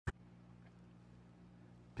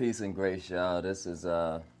Peace and grace, y'all. This is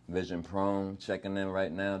Vision Prone checking in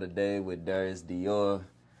right now today with Darius Dior.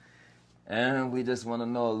 And we just want to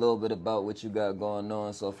know a little bit about what you got going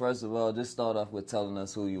on. So first of all, just start off with telling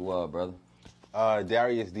us who you are, brother.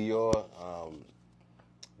 Darius Dior,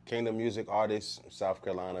 Kingdom music artist, South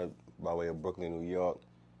Carolina, by way of Brooklyn, New York.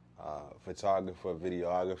 Photographer,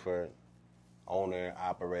 videographer, owner,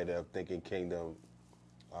 operator of Thinking Kingdom.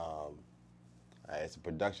 It's a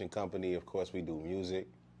production company. Of course, we do music,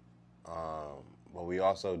 but we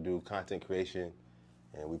also do content creation,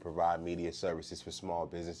 and we provide media services for small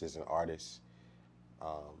businesses and artists.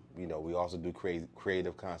 We also do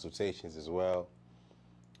creative consultations as well.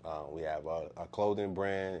 We have a clothing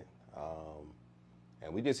brand,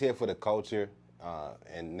 and we just here for the culture,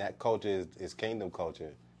 and that culture is kingdom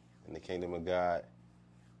culture in the kingdom of God.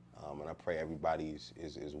 And I pray everybody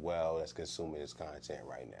is well that's consuming this content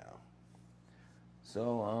right now.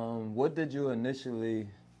 So what did you initially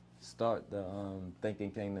start the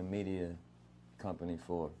Thinking Kingdom Media company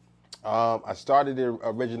for? I started it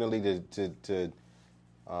originally to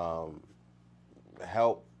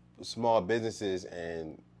help small businesses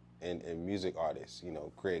and music artists,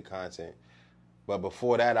 create content. But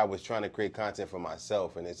before that, I was trying to create content for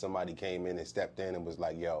myself, and then somebody came in and stepped in and was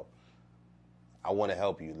like, yo, I want to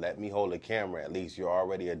help you. Let me hold the camera at least. You're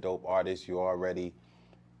already a dope artist. You're already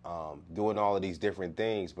doing all of these different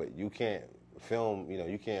things, but you can't film,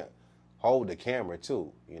 you can't hold the camera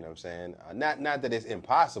too. You know what I'm saying? Not that it's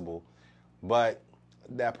impossible, but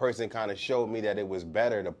that person kind of showed me that it was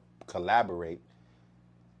better to collaborate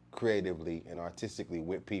creatively and artistically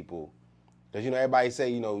with people. Because, everybody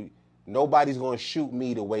say, nobody's going to shoot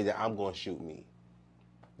me the way that I'm going to shoot me.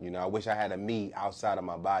 I wish I had a me outside of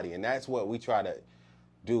my body. And that's what we try to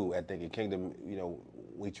do at Thinking Kingdom.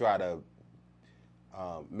 We try to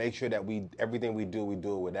make sure that everything we do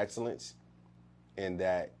it with excellence, and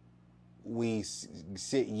that we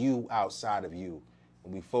sit you outside of you.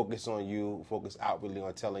 And we focus on you, focus outwardly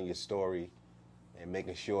on telling your story and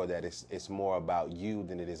making sure that it's more about you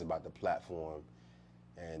than it is about the platform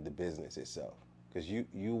and the business itself. Because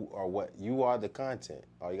you are the content.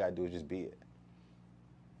 All you got to do is just be it.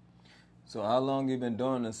 So how long you been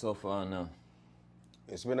doing this so far now?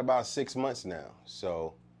 It's been about 6 months now.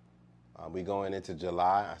 So we going into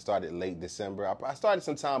July. I started late December. I started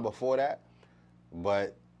some time before that,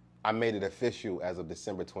 but I made it official as of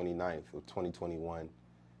December 29th of 2021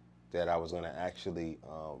 that I was going to actually,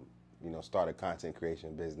 start a content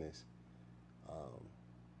creation business.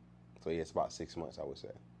 So yeah, it's about 6 months, I would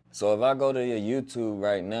say. So if I go to your YouTube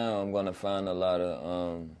right now, I'm going to find a lot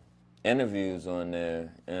of interviews on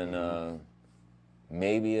there, and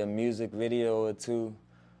maybe a music video or two.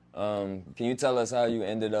 Can you tell us how you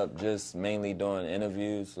ended up just mainly doing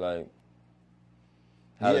interviews? Like,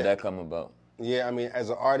 how did that come about? Yeah, I mean,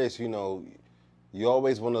 as an artist, you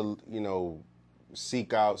always want to,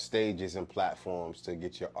 seek out stages and platforms to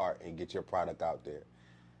get your art and get your product out there.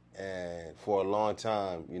 And for a long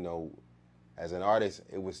time, as an artist,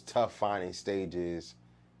 it was tough finding stages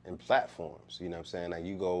and platforms. You know what I'm saying? Like,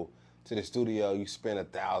 you go to the studio, you spend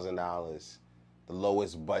 $1,000, the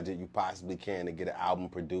lowest budget you possibly can to get an album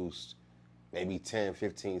produced, maybe 10,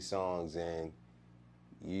 15 songs, and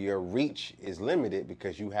your reach is limited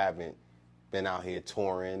because you haven't been out here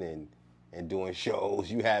touring and doing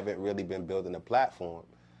shows. You haven't really been building a platform.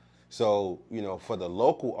 So, for the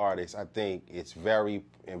local artists, I think it's very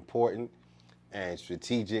important and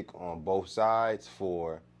strategic on both sides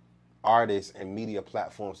for artists and media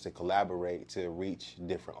platforms to collaborate to reach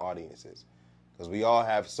different audiences. Because we all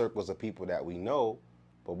have circles of people that we know,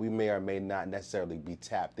 but we may or may not necessarily be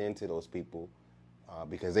tapped into those people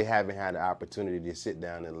because they haven't had the opportunity to sit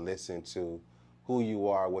down and listen to who you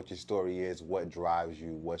are, what your story is, what drives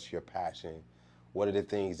you, what's your passion, what are the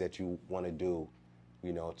things that you want to do,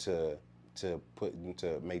 to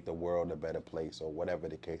make the world a better place, or whatever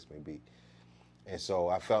the case may be. And so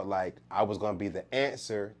I felt like I was going to be the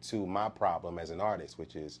answer to my problem as an artist,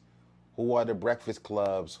 which is, who are the breakfast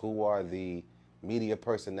clubs, who are the media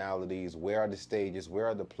personalities, where are the stages, where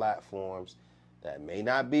are the platforms that may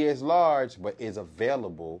not be as large, but is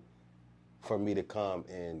available for me to come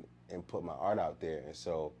and put my art out there. And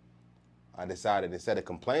so I decided, instead of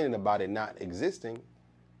complaining about it not existing,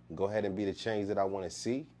 go ahead and be the change that I want to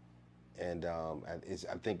see. And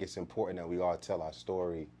I think it's important that we all tell our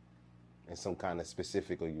story in some kind of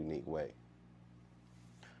specific or unique way.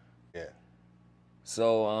 Yeah.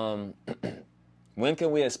 So when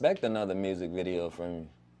can we expect another music video from you?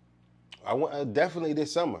 I want definitely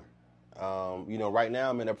this summer. Right now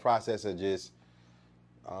I'm in the process of just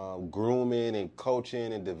grooming and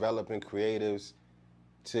coaching and developing creatives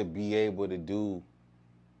to be able to do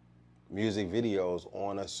music videos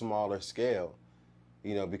on a smaller scale,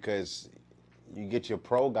 because you get your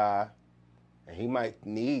pro guy and he might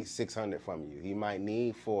need 600 from you. He might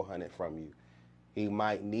need 400 from you. He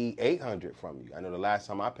might need 800 from you. I know the last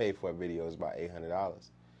time I paid for a video was about $800.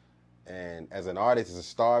 And as an artist, as a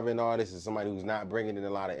starving artist, as somebody who's not bringing in a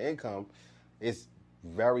lot of income, it's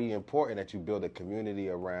very important that you build a community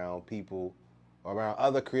around people, around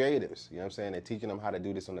other creatives, you know what I'm saying, and teaching them how to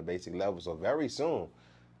do this on the basic level. So very soon,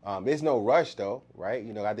 there's no rush though, right?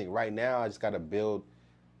 I think right now I just got to build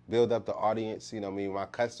up the audience. My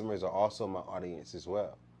customers are also my audience as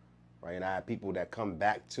well, right? And I have people that come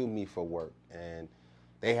back to me for work, and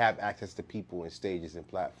they have access to people and stages and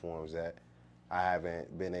platforms that I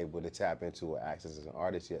haven't been able to tap into or access as an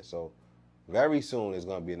artist yet. So very soon there's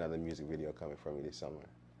going to be another music video coming from me this summer.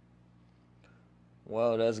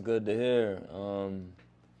 Well, that's good to hear.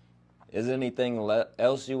 Is there anything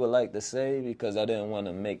else you would like to say? Because I didn't want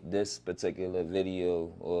to make this particular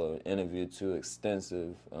video or interview too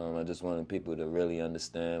extensive. I just wanted people to really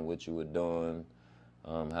understand what you were doing,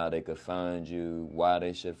 how they could find you, why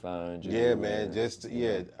they should find you. Yeah, man.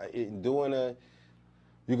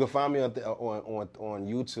 You can find me on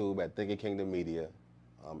YouTube at Thinking Kingdom Media,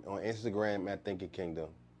 on Instagram at Thinking Kingdom.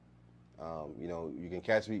 You can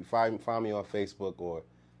catch me, find me on Facebook or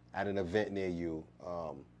at an event near you.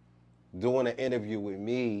 Doing an interview with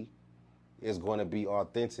me is going to be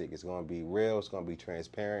authentic. It's going to be real. It's going to be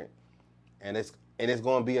transparent, and it's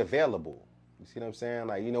going to be available. You see what I'm saying?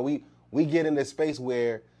 Like, we get in this space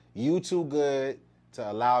where you too good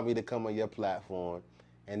to allow me to come on your platform,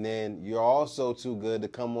 and then you're also too good to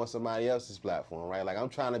come on somebody else's platform, right? Like, I'm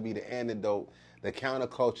trying to be the antidote, the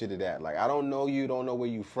counterculture to that. Like, I don't know you, don't know where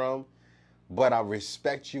you from, but I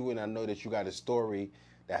respect you, and I know that you got a story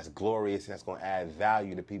that's glorious and that's going to add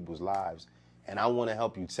value to people's lives. And I want to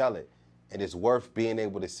help you tell it. And it's worth being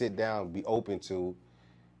able to sit down, be open to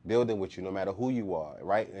building with you no matter who you are,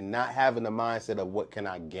 right? And not having the mindset of what can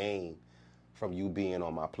I gain from you being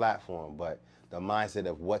on my platform, but the mindset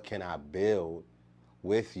of what can I build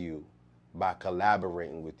with you by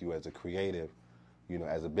collaborating with you as a creative,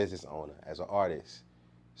 as a business owner, as an artist.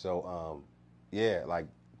 So, like,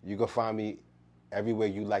 you can find me everywhere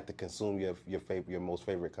you like to consume your most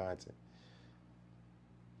favorite content.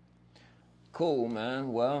 Cool,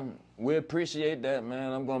 man. Well, we appreciate that,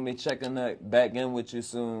 man. I'm going to be checking that back in with you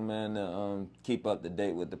soon, man, to keep up to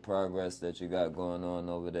date with the progress that you got going on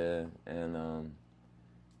over there. And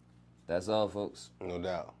that's all, folks. No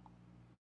doubt.